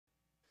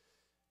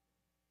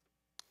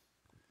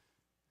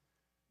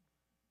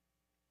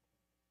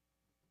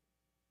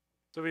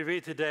So we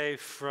read today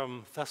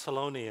from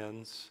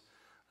Thessalonians,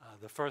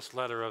 the first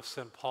letter of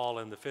St. Paul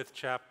in the 5th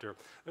chapter.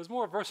 There's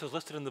more verses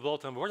listed in the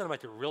bulletin, but we're going to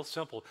make it real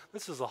simple.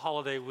 This is a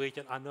holiday week,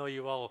 and I know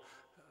you all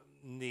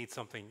need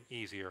something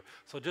easier.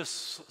 So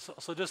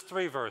just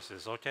 3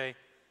 verses, okay?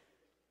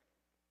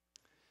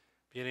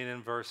 Beginning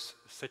in verse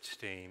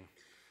 16.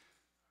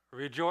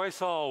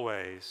 Rejoice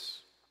always,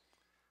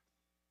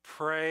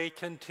 pray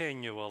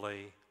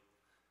continually,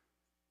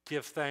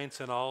 give thanks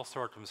in all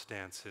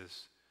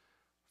circumstances,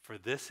 for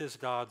this is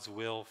God's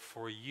will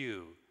for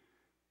you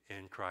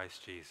in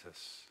Christ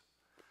Jesus.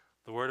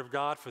 The word of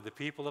God for the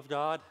people of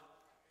God.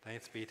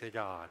 Thanks be to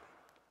God.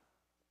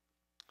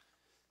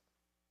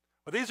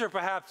 Well, these are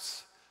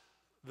perhaps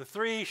the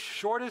 3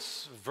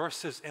 shortest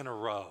verses in a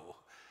row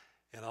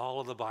in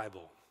all of the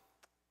Bible.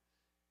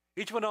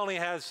 Each one only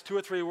has 2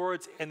 or 3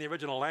 words in the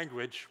original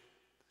language.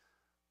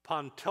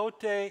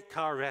 Pantote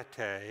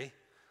karete,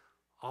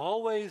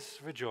 always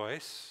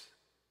rejoice.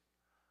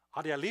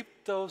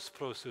 Adialiptos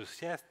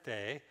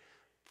prosusete,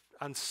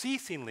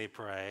 unceasingly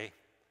pray.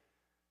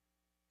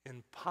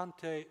 In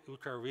pante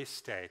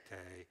eucharistete,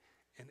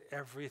 in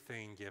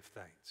everything give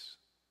thanks.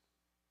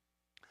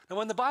 Now,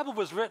 when the Bible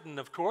was written,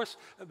 of course,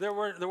 there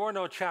were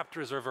no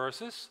chapters or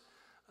verses.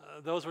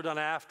 Those were done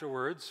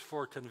afterwards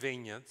for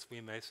convenience,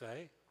 we may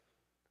say.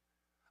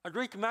 A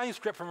Greek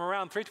manuscript from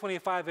around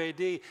 325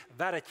 AD,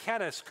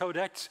 Vaticanus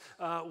Codex,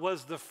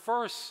 was the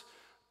first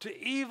to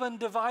even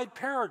divide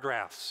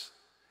paragraphs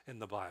in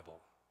the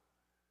Bible.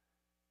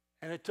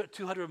 And it took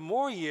 200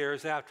 more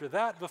years after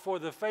that before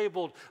the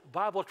fabled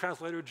Bible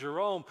translator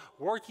Jerome,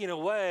 working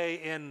away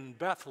in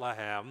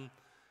Bethlehem,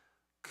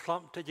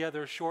 clumped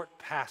together short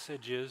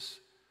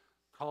passages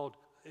called,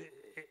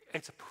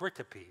 it's a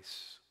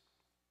pericopes.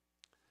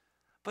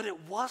 But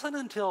it wasn't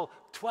until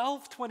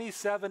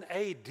 1227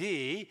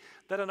 AD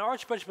that an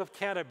Archbishop of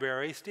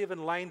Canterbury,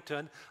 Stephen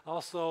Langton,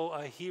 also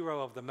a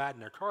hero of the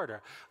Magna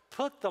Carta,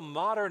 put the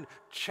modern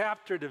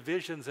chapter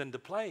divisions into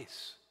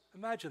place.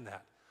 Imagine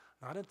that.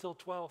 Not until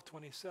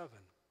 1227.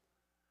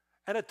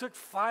 And it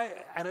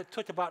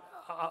took about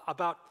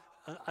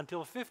until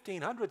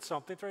 1500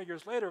 something, 30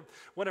 years later,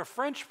 when a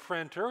French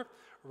printer,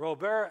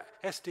 Robert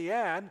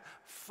Estienne,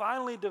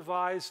 finally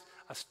devised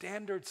a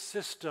standard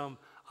system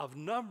of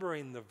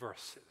numbering the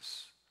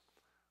verses,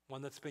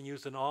 one that's been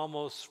used in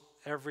almost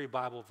every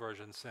Bible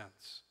version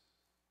since.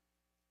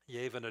 He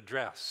gave an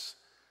address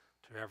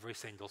to every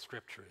single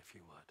scripture, if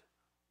you would.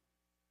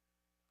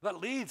 That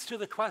leads to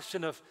the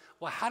question of,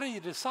 well, how do you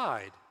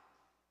decide?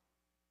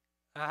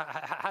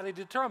 How do you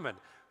determine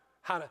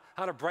how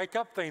to break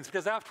up things?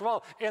 Because after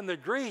all, in the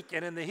Greek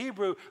and in the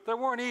Hebrew, there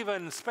weren't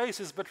even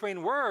spaces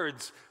between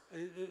words.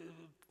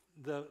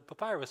 The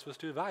papyrus was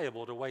too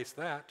valuable to waste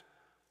that.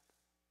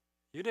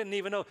 You didn't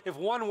even know if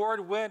one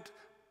word went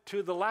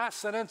to the last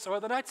sentence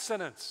or the next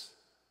sentence.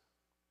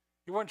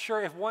 You weren't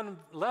sure if one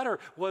letter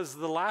was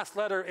the last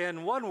letter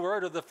in one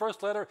word or the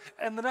first letter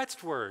in the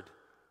next word.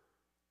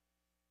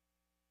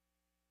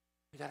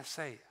 You got to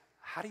say,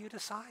 how do you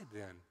decide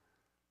then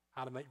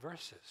how to make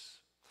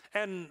verses?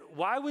 And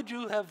why would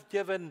you have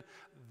given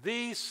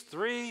these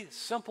 3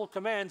 simple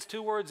commands,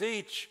 2 words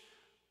each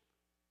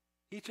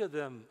of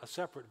them a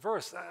separate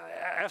verse?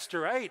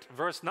 Esther 8,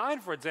 verse 9,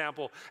 for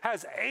example,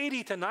 has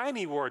 80 to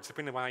 90 words,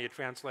 depending on how you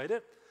translate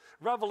it.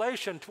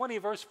 Revelation 20,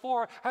 verse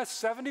 4, has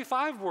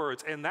 75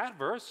 words in that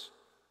verse.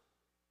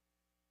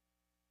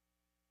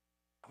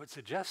 I would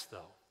suggest,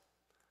 though,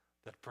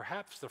 that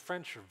perhaps the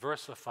French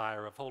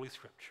versifier of Holy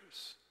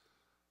Scriptures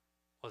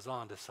was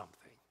onto something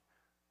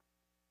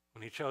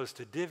when he chose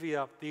to divvy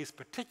up these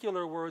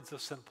particular words of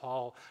St.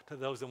 Paul to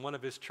those in one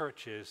of his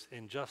churches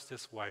in just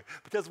this way.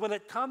 Because when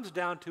it comes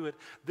down to it,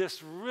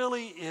 this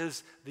really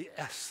is the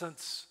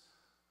essence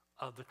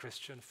of the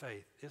Christian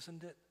faith,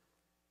 isn't it?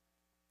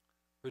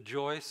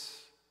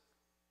 Rejoice,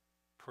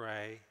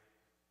 pray,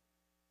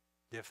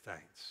 give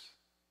thanks.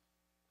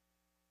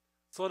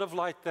 Sort of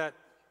like that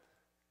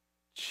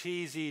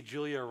cheesy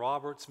Julia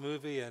Roberts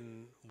movie,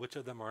 and which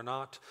of them are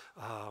not,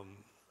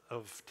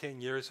 of 10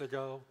 years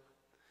ago.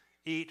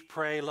 Eat,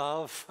 pray,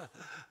 love.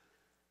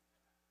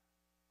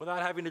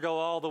 Without having to go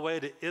all the way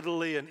to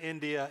Italy and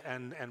India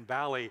and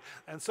Bali.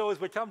 And so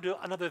as we come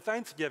to another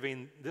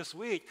Thanksgiving this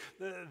week,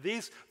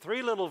 these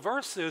 3 little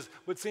verses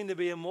would seem to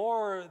be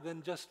more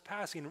than just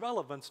passing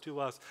relevance to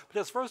us.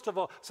 Because first of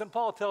all, St.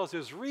 Paul tells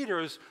his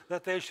readers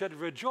that they should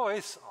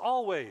rejoice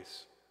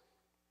always.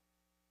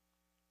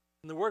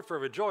 And the word for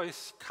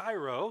rejoice,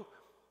 kairo,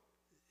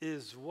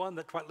 is one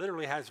that quite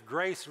literally has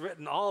grace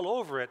written all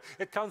over it.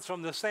 It comes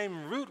from the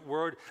same root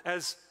word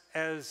as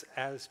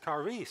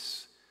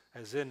charis,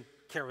 as in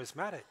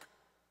charismatic,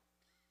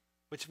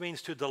 which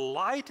means to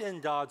delight in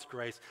God's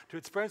grace, to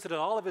experience it in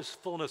all of its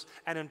fullness,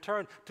 and in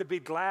turn to be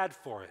glad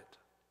for it.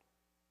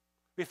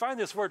 We find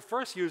this word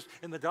first used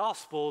in the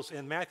Gospels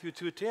in Matthew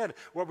 2:10,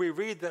 where we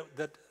read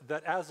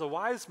that as the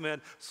wise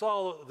men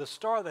saw the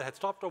star that had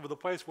stopped over the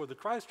place where the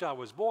Christ child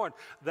was born,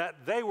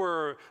 that they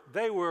were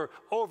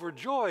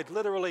overjoyed.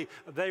 Literally,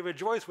 they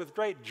rejoiced with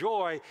great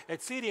joy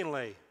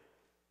exceedingly.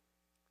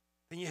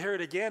 Then you hear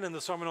it again in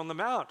the Sermon on the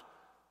Mount,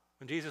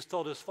 When Jesus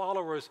told his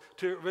followers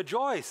to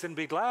rejoice and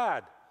be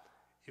glad,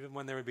 even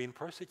when they were being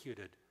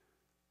persecuted,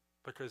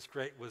 because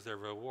great was their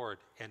reward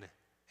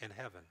in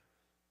heaven.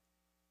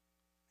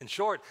 In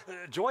short,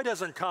 joy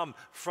doesn't come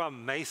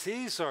from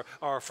Macy's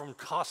or from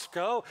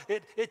Costco.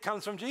 It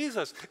comes from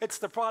Jesus. It's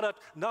the product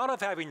not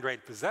of having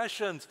great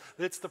possessions,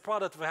 it's the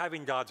product of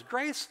having God's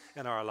grace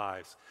in our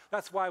lives.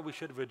 That's why we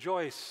should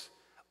rejoice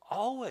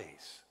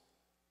always,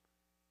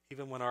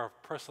 even when our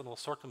personal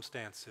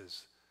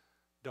circumstances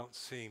don't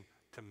seem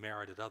to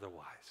merit it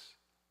otherwise.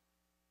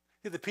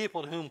 See, the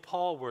people to whom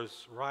Paul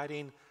was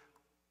writing,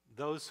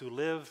 those who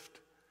lived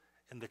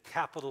in the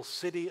capital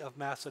city of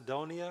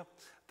Macedonia,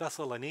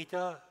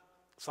 Thessalonica,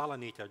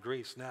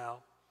 Greece now,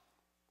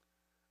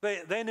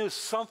 they knew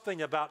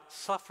something about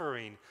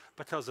suffering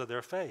because of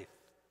their faith.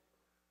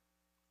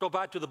 Go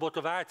back to the book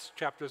of Acts,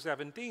 chapter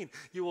 17.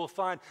 You will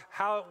find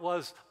how it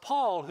was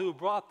Paul who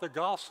brought the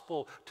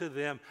gospel to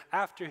them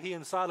after he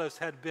and Silas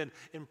had been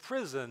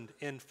imprisoned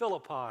in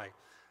Philippi.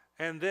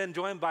 And then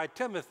joined by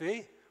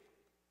Timothy,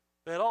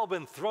 they had all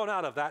been thrown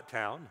out of that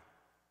town.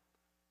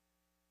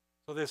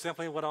 So they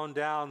simply went on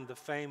down the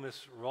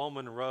famous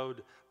Roman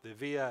road, the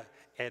Via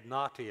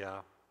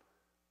Egnatia,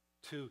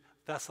 to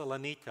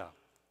Thessalonica,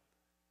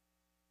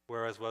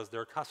 where, as was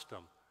their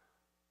custom,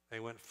 they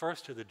went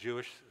first to the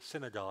Jewish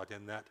synagogue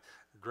in that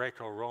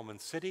Greco-Roman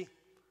city.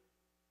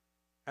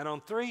 And on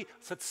 3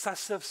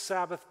 successive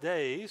Sabbath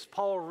days,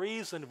 Paul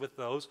reasoned with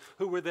those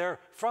who were there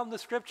from the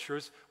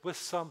Scriptures with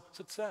some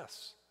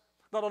success.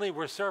 Not only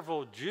were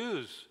several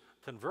Jews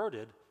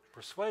converted,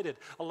 persuaded,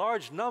 a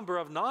large number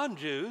of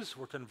non-Jews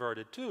were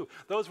converted too.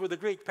 Those were the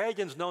Greek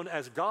pagans known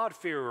as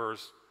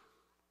God-fearers.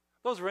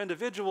 Those were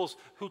individuals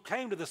who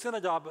came to the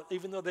synagogue,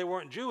 even though they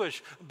weren't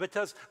Jewish,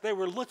 because they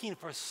were looking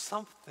for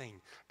something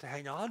to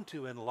hang on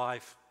to in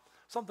life,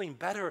 something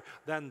better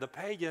than the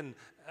pagan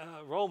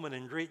Roman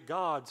and Greek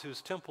gods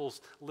whose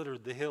temples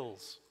littered the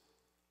hills.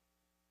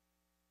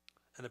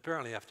 And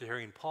apparently, after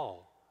hearing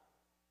Paul,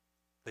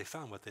 they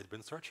found what they'd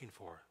been searching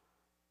for.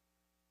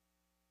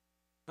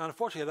 Now,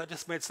 unfortunately, that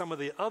just made some of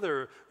the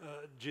other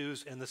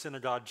Jews in the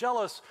synagogue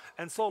jealous,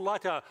 and so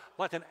like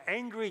an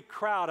angry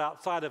crowd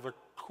outside of a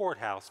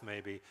courthouse,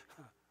 maybe,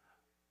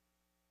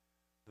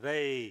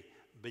 they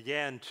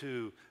began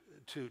to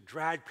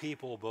drag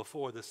people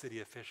before the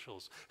city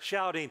officials,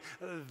 shouting,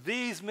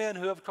 "These men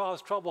who have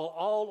caused trouble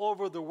all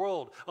over the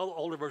world,"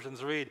 older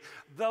versions read,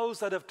 "those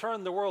that have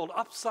turned the world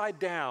upside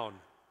down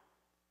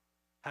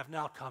have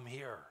now come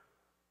here."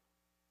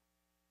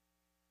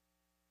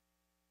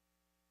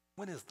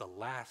 When is the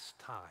last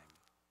time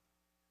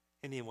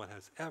anyone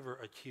has ever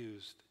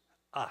accused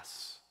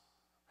us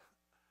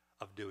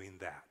of doing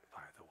that,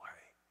 by the way?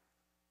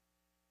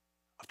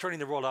 Of turning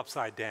the world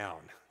upside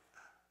down,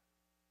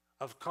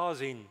 of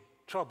causing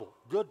trouble,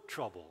 good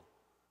trouble,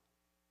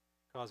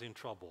 causing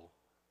trouble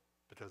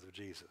because of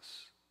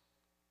Jesus.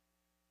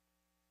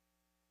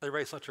 They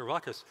raised such a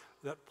ruckus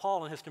that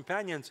Paul and his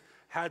companions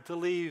had to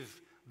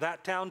leave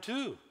that town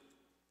too.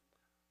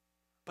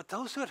 But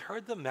those who had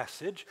heard the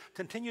message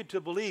continued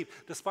to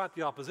believe despite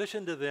the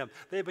opposition to them.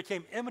 They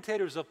became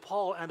imitators of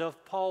Paul and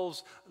of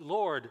Paul's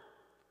Lord.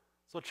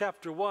 So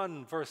chapter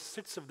 1, verse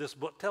 6 of this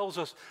book tells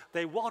us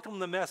they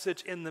welcomed the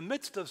message in the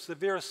midst of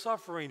severe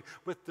suffering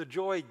with the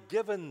joy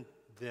given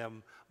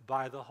them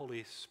by the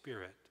Holy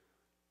Spirit.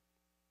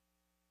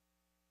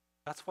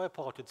 That's why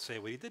Paul could say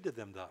what he did to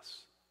them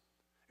thus,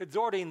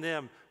 exhorting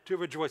them to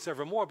rejoice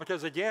evermore,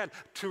 because again,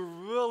 to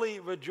really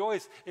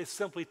rejoice is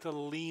simply to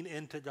lean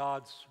into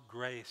God's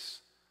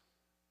grace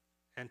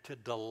and to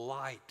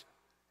delight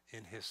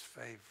in his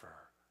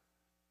favor.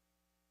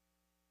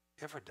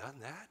 You ever done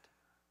that?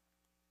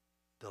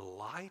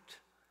 Delight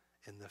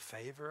in the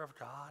favor of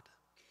God?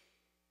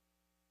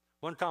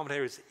 One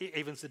commentator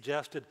even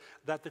suggested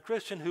that the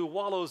Christian who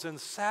wallows in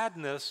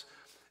sadness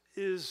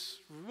is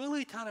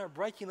really kind of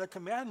breaking a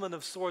commandment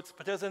of sorts,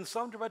 because in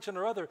some direction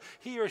or other,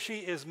 he or she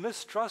is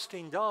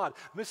mistrusting God,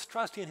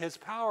 mistrusting his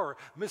power,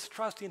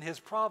 mistrusting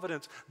his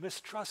providence,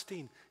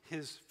 mistrusting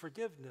his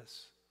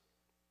forgiveness.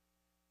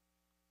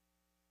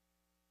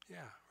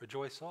 Yeah,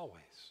 rejoice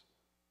always.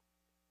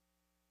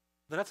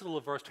 The next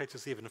little verse takes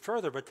us even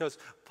further, because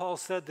Paul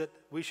said that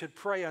we should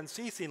pray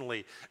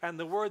unceasingly. And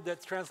the word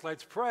that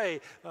translates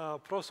pray,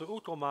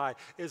 prosoukomai,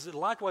 is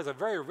likewise a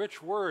very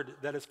rich word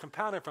that is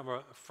compounded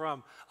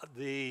from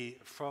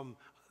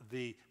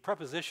the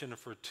preposition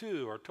for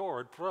to or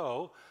toward,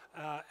 pro,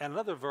 and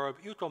another verb,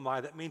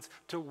 eukomai, that means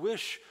to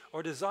wish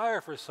or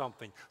desire for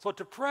something. So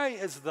to pray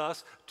is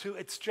thus to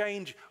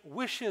exchange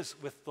wishes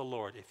with the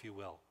Lord, if you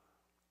will.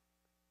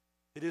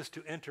 It is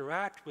to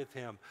interact with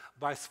him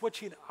by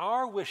switching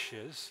our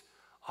wishes,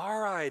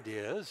 our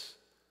ideas,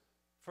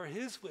 for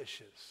his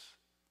wishes,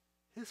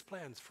 his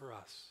plans for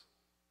us.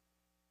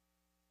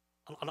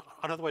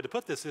 Another way to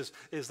put this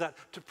is that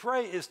to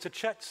pray is to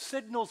check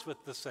signals with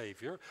the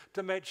Savior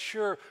to make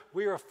sure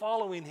we are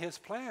following his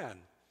plan,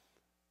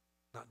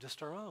 not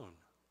just our own.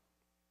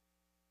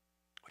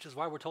 Which is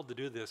why we're told to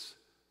do this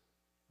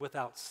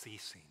without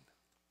ceasing.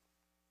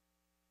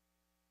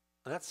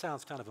 Now that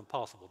sounds kind of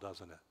impossible,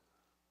 doesn't it?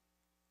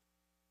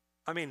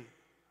 I mean,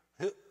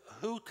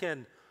 who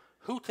can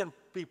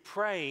be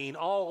praying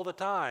all the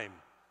time?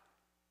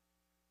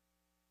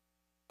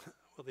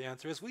 Well, the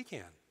answer is we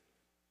can.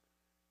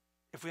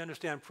 If we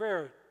understand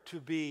prayer to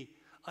be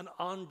an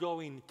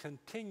ongoing,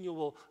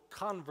 continual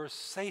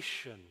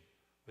conversation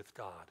with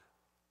God,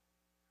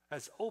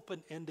 as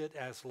open-ended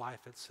as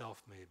life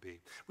itself may be.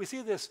 We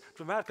see this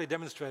dramatically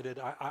demonstrated,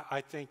 I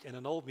think, in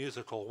an old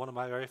musical, one of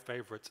my very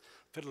favorites,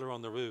 Fiddler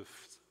on the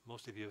Roof.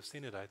 Most of you have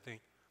seen it, I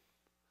think.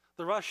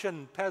 The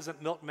Russian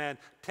peasant milkman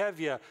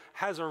Tevye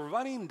has a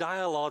running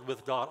dialogue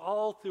with God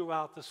all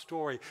throughout the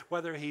story,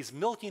 whether he's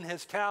milking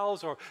his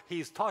cows or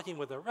he's talking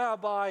with a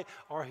rabbi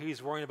or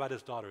he's worrying about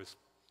his daughters.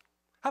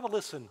 Have a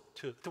listen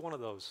to one of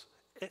those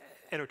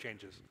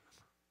interchanges.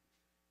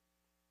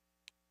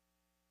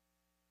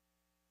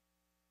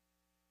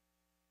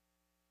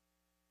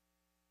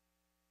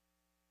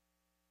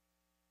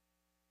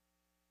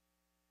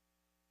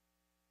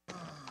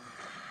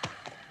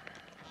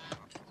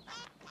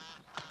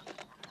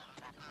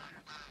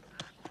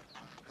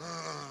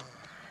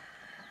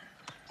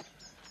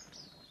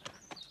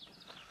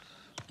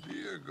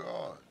 Dear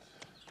God,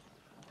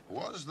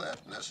 was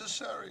that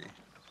necessary?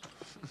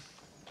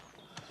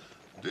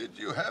 Did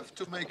you have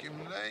to make him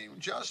lame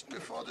just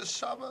before the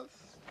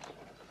Sabbath?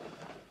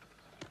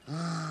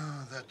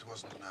 That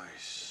wasn't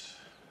nice.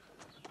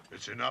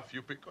 It's enough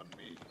you pick on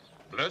me.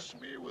 Bless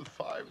me with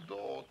 5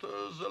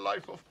 daughters, a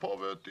life of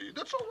poverty.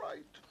 That's all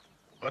right.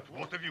 But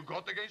what have you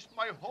got against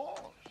my horse?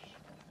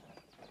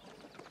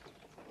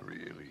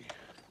 Really,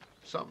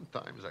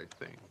 sometimes I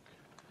think,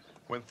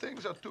 when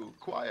things are too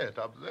quiet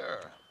up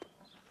there,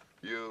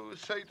 you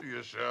say to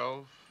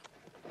yourself,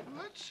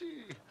 let's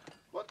see,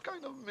 what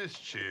kind of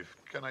mischief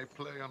can I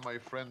play on my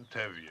friend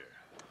Tevye?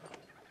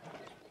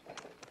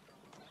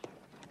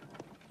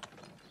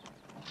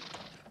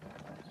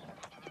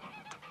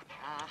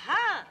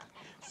 Aha!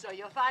 So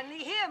you're finally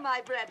here,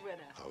 my breadwinner.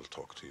 I'll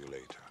talk to you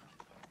later.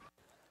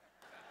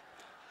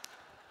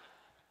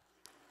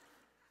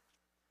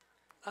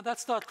 Now,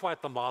 that's not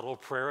quite the model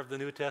prayer of the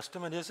New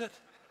Testament, is it?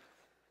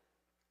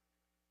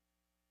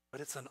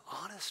 But it's an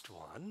honest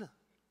one.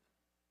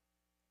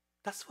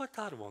 That's what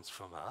God wants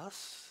from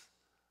us.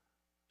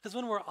 Because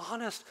when we're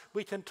honest,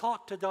 we can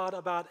talk to God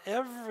about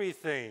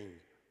everything,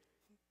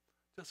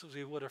 just as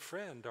we would a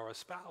friend or a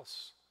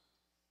spouse.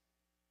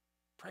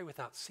 Pray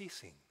without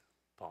ceasing,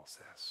 Paul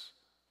says.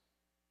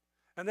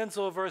 And then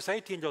so verse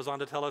 18 goes on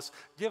to tell us,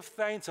 give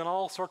thanks in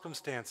all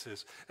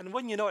circumstances. And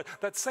when you know it,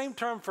 that same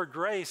term for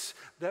grace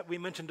that we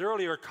mentioned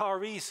earlier,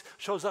 charis,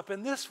 shows up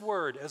in this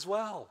word as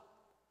well.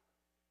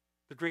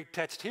 The Greek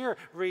text here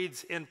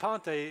reads in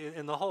pante,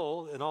 in the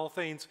whole, in all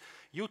things,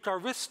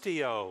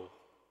 eucharistio.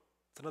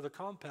 It's another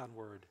compound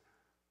word.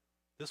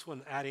 This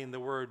one adding the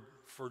word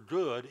for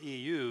good,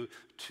 EU,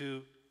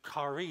 to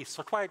charis.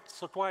 So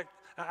quite,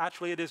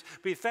 actually it is,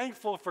 be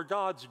thankful for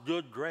God's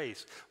good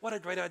grace. What a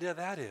great idea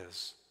that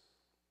is.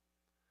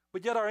 We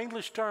get our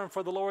English term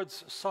for the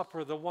Lord's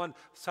Supper, the one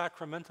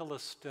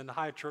sacramentalist and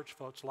high church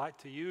folks like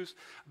to use,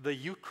 the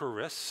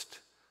Eucharist,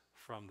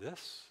 from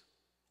this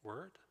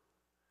word.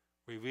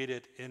 We read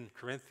it in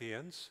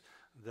Corinthians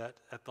that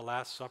at the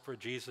Last Supper,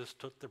 Jesus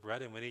took the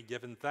bread, and when he'd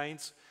given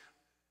thanks,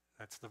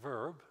 that's the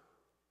verb,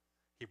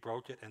 he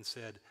broke it and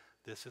said,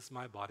 this is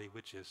my body,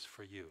 which is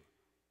for you.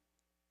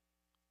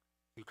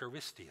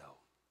 Eucharistio.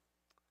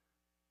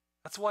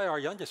 That's why our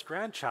youngest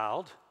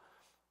grandchild,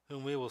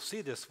 whom we will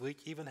see this week,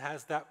 even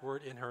has that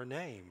word in her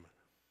name.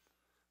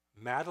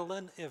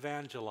 Madeline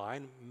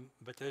Evangeline,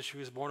 because she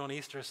was born on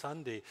Easter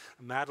Sunday.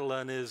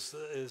 Madeline is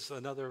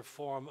another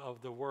form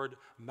of the word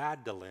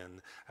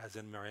Magdalene, as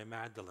in Mary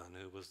Magdalene,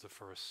 who was the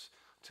first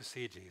to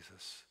see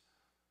Jesus.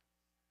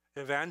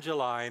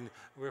 Evangeline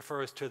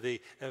refers to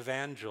the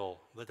evangel,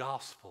 the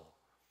gospel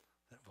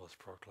that was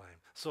proclaimed.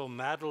 So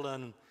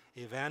Madeline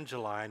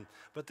Evangeline,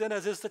 but then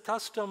as is the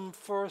custom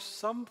for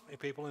some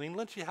people in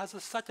England, she has a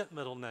second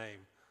middle name,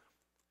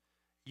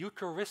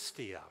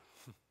 Eucharistia.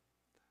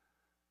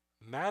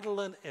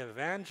 Madeline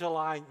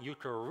Evangeline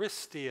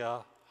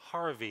Eucharistia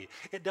Harvey.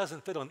 It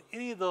doesn't fit on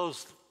any of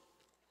those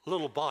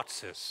little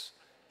boxes.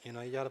 You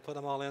know, you got to put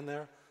them all in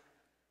there.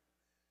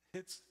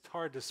 It's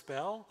hard to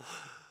spell.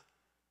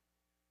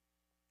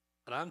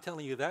 But I'm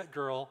telling you, that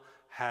girl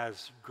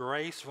has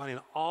grace running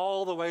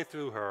all the way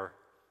through her.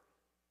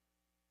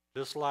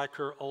 Just like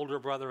her older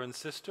brother and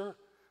sister,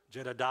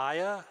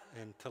 Jedediah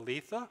and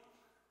Talitha,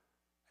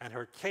 and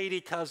her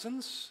Katie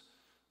cousins,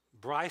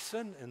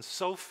 Bryson and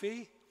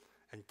Sophie,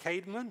 and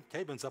Cademan.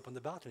 Cademan's up on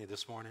the balcony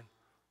this morning.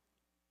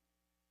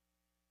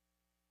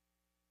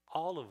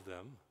 All of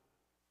them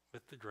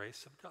with the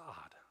grace of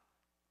God.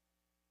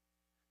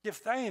 Give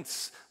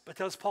thanks,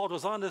 because Paul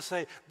goes on to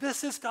say,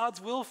 this is God's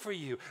will for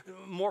you.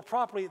 More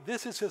properly,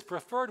 this is his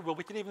preferred will.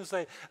 We can even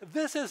say,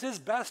 this is his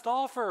best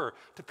offer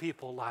to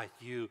people like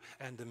you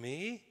and to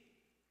me.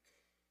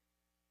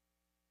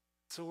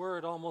 It's a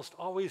word almost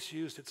always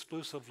used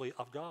exclusively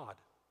of God.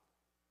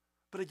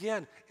 But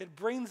again, it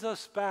brings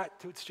us back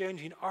to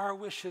exchanging our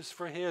wishes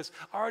for His,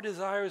 our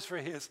desires for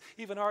His,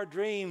 even our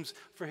dreams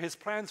for His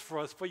plans for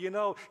us. For you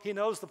know, He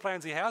knows the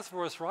plans He has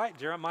for us, right?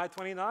 Jeremiah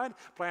 29,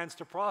 plans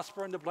to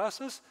prosper and to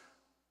bless us,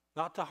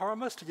 not to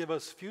harm us, to give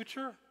us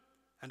future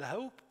and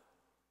hope.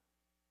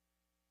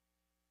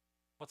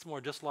 What's more,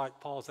 just like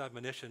Paul's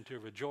admonition to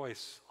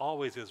rejoice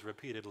always is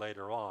repeated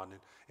later on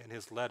in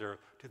his letter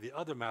to the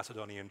other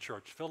Macedonian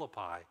church,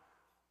 Philippi.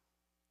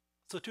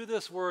 So to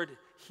this word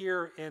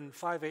here in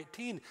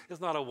 5:18 is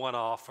not a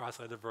one-off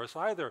isolated verse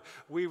either.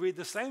 We read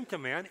the same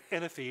command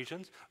in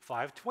Ephesians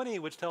 5:20,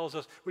 which tells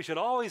us we should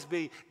always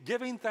be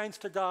giving thanks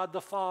to God the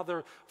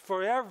Father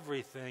for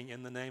everything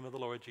in the name of the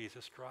Lord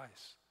Jesus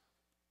Christ.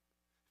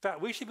 In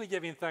fact, we should be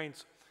giving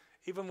thanks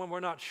even when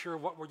we're not sure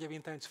what we're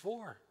giving thanks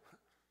for.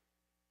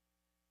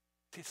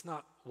 It's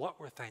not what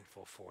we're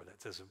thankful for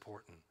that's as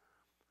important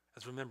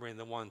as remembering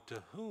the one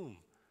to whom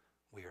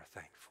we are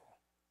thankful.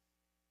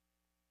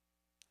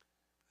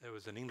 There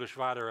was an English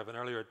writer of an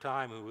earlier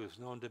time who was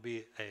known to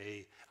be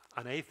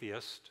an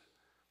atheist.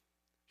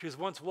 She was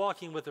once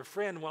walking with a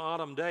friend one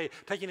autumn day,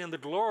 taking in the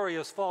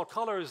glorious fall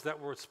colors that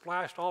were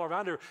splashed all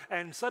around her,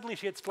 and suddenly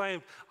she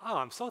exclaimed, "Oh,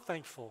 I'm so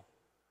thankful."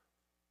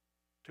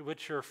 To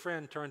which her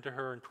friend turned to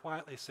her and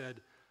quietly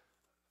said,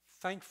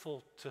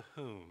 "Thankful to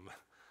whom,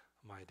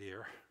 my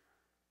dear?"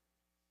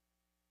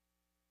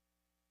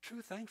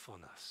 True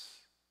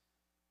thankfulness.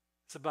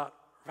 It's about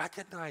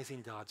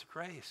recognizing God's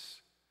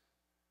grace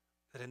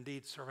that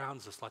indeed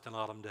surrounds us like an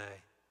autumn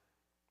day.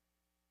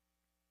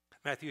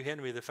 Matthew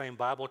Henry, the famed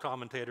Bible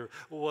commentator,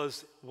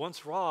 was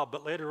once robbed,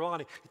 but later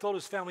on he told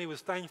his family he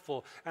was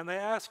thankful. And they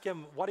asked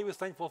him what he was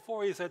thankful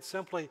for. He said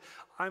simply,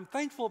 "I'm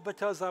thankful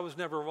because I was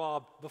never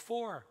robbed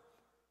before.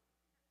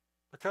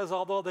 Because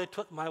although they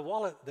took my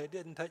wallet, they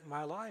didn't take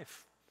my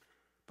life.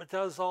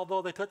 Because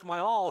although they took my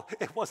all,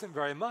 it wasn't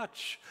very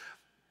much.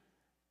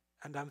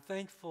 And I'm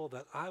thankful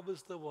that I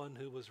was the one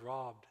who was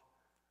robbed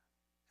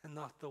and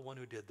not the one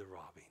who did the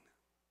robbing."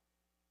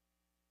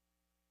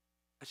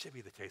 That should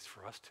be the case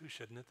for us too,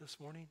 shouldn't it, this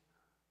morning?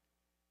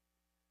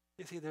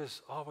 You see,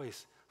 there's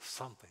always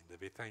something to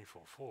be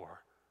thankful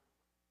for.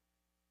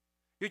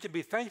 You can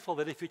be thankful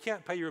that if you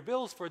can't pay your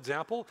bills, for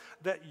example,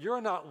 that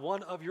you're not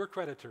one of your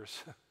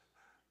creditors.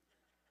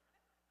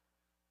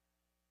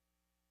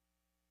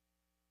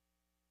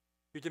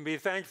 You can be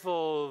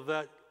thankful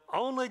that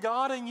only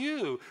God and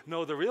you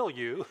know the real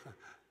you.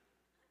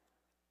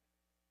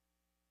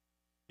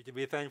 You can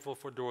be thankful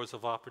for doors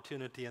of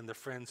opportunity and the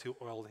friends who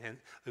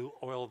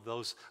oiled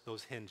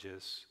those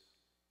hinges.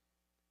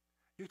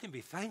 You can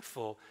be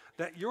thankful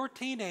that your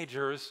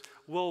teenagers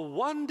will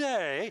one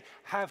day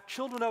have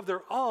children of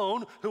their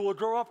own who will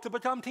grow up to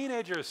become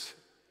teenagers.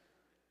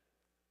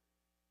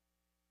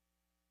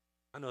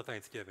 I know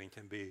Thanksgiving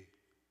can be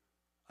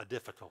a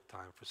difficult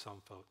time for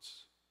some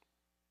folks.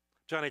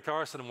 Johnny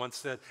Carson once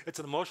said, "It's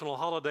an emotional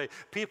holiday.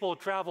 People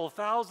travel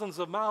thousands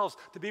of miles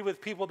to be with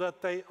people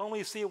that they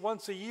only see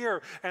once a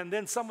year, and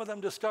then some of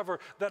them discover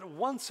that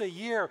once a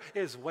year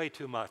is way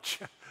too much."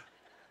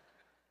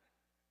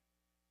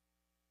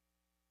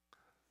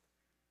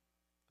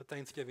 But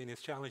Thanksgiving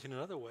is challenging in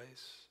other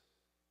ways.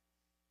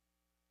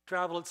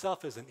 Travel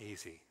itself isn't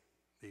easy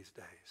these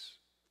days.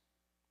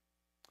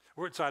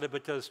 We're excited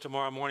because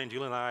tomorrow morning,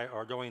 Julie and I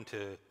are going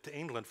to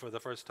England for the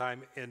first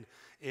time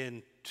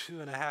in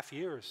 2.5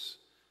 years.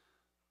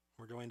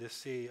 We're going to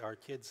see our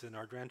kids and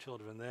our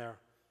grandchildren there.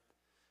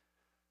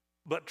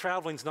 But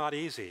traveling's not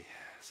easy.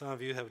 Some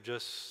of you have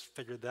just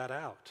figured that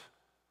out.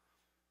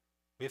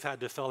 We've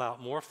had to fill out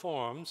more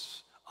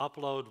forms,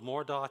 upload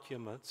more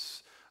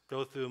documents,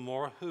 go through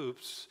more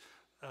hoops.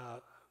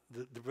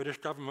 The British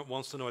government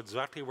wants to know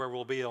exactly where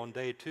we'll be on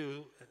day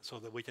 2 so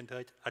that we can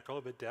take a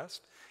COVID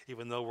test,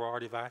 even though we're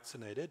already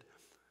vaccinated.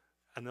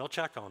 And they'll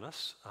check on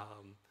us.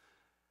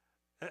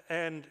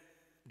 And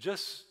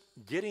just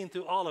getting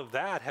through all of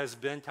that has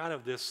been kind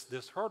of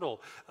this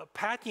hurdle.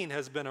 Packing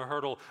has been a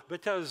hurdle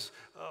because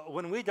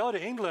when we go to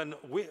England,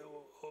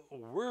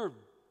 we're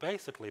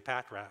basically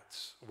pack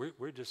rats.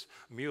 We're just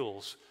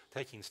mules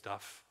taking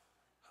stuff.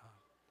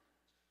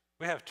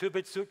 We have 2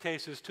 big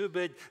suitcases, two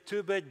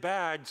big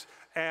bags,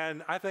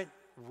 and I think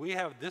we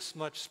have this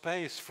much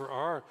space for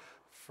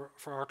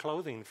our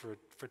clothing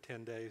for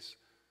 10 days.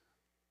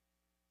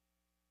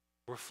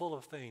 We're full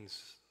of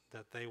things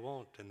that they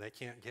won't and they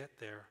can't get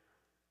there.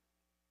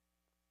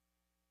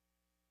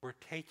 We're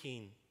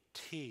taking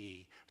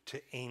tea to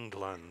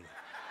England.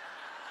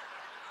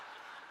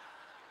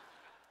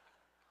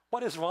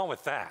 What is wrong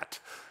with that?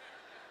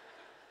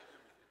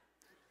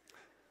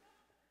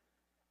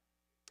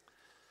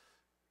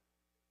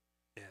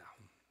 Yeah,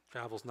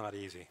 travel's not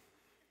easy.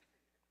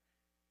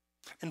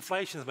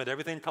 Inflation has made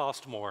everything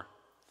cost more.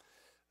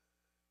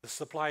 The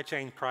supply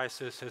chain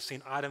crisis has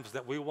seen items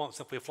that we won't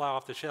simply fly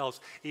off the shelves,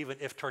 even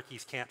if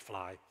turkeys can't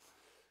fly.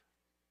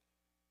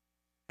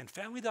 And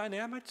family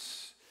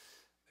dynamics,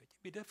 they can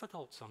be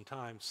difficult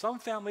sometimes. Some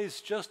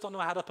families just don't know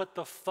how to put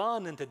the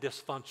fun into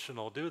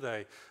dysfunctional, do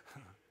they?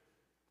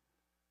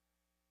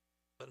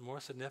 But more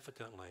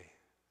significantly,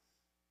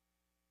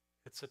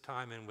 It's a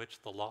time in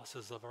which the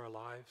losses of our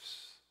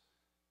lives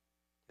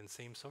can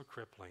seem so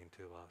crippling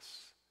to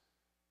us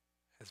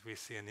as we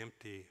see an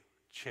empty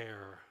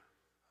chair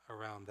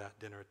around that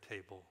dinner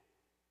table.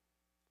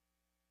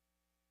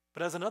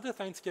 But as another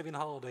Thanksgiving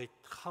holiday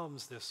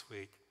comes this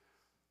week,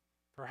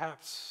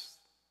 perhaps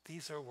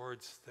these are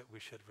words that we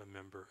should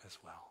remember as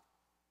well.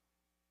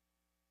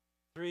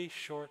 3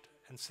 short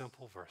and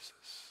simple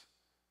verses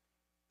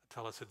that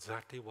tell us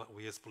exactly what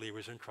we as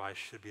believers in Christ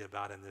should be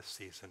about in this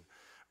season.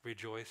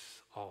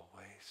 Rejoice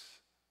always.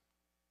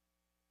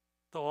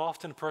 Though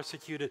often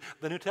persecuted,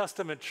 the New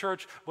Testament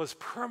church was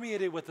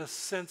permeated with a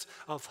sense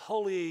of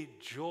holy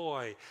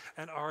joy,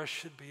 and ours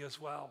should be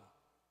as well,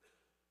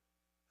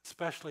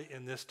 especially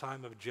in this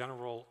time of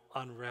general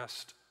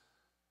unrest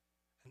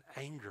and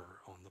anger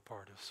on the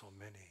part of so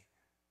many.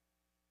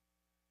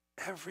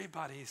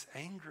 Everybody's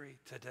angry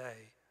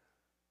today.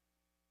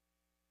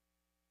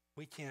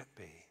 We can't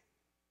be.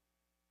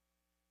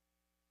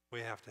 We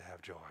have to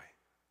have joy.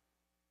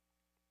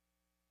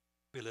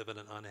 We live in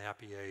an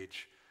unhappy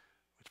age,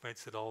 which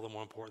makes it all the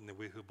more important that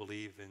we who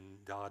believe in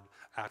God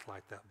act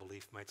like that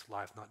belief makes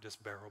life not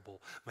just bearable,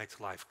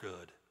 makes life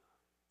good.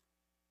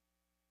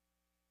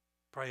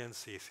 Pray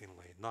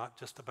unceasingly, not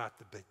just about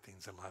the big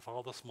things in life,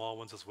 all the small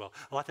ones as well.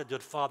 Like a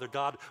good father,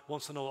 God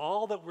wants to know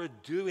all that we're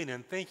doing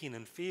and thinking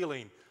and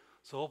feeling.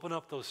 So open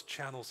up those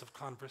channels of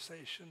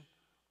conversation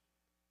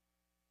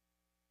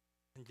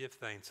and give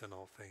thanks in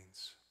all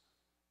things.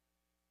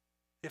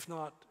 If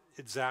not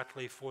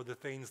exactly for the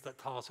things that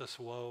cause us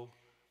woe,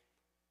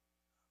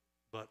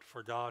 but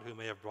for God who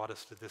may have brought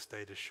us to this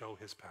day to show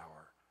his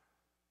power.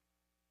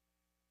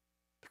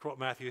 To quote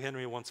Matthew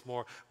Henry once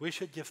more, we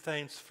should give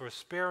thanks for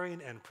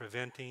sparing and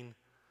preventing,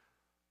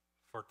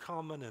 for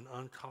common and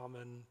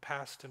uncommon,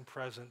 past and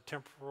present,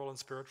 temporal and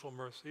spiritual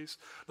mercies,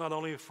 not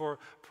only for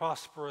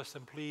prosperous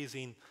and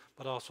pleasing,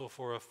 but also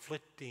for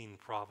afflicting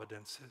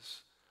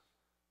providences,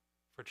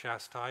 for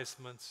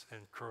chastisements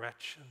and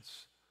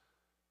corrections.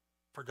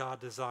 For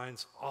God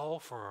designs all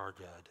for our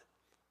good,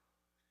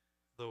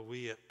 though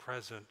we at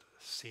present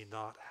see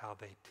not how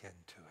they tend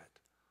to it.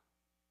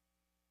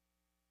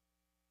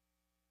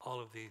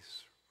 All of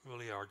these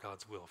really are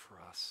God's will for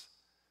us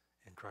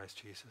in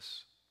Christ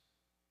Jesus.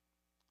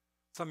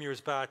 Some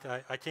years back,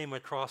 I came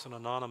across an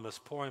anonymous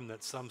poem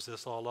that sums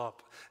this all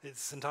up.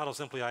 It's entitled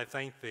simply, I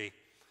Thank Thee.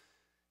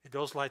 It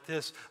goes like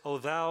this: O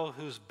thou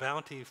whose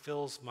bounty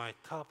fills my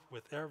cup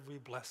with every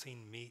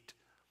blessing meet,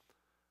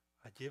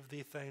 I give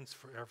thee thanks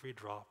for every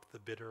drop, the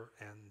bitter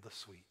and the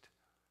sweet.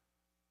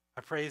 I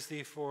praise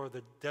thee for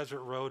the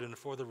desert road and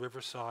for the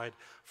riverside,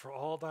 for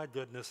all thy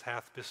goodness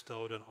hath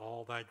bestowed and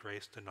all thy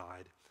grace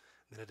denied.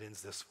 Then it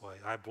ends this way: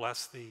 I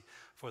bless thee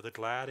for the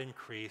glad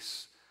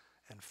increase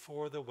and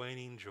for the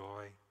waning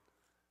joy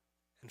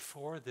and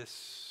for this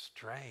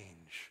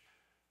strange,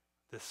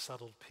 this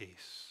subtle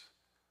peace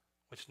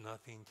which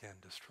nothing can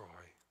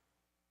destroy.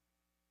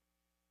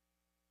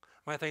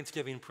 My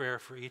Thanksgiving prayer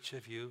for each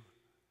of you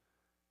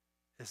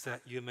is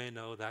that you may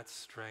know that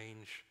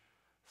strange,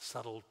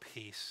 subtle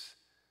peace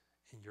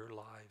in your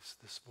lives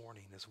this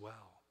morning as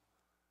well,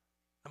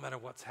 no matter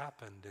what's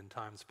happened in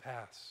times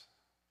past.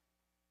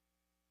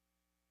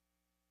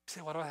 You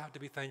say, what do I have to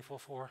be thankful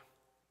for?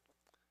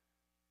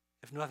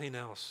 If nothing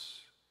else,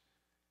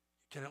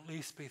 you can at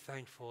least be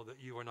thankful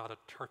that you are not a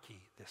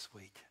turkey this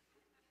week.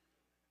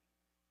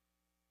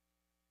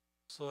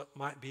 So it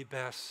might be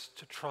best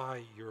to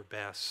try your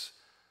best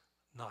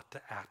not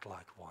to act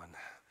like one.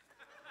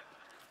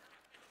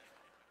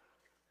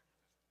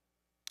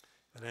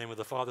 In the name of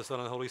the Father, Son,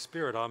 and Holy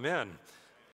Spirit, amen.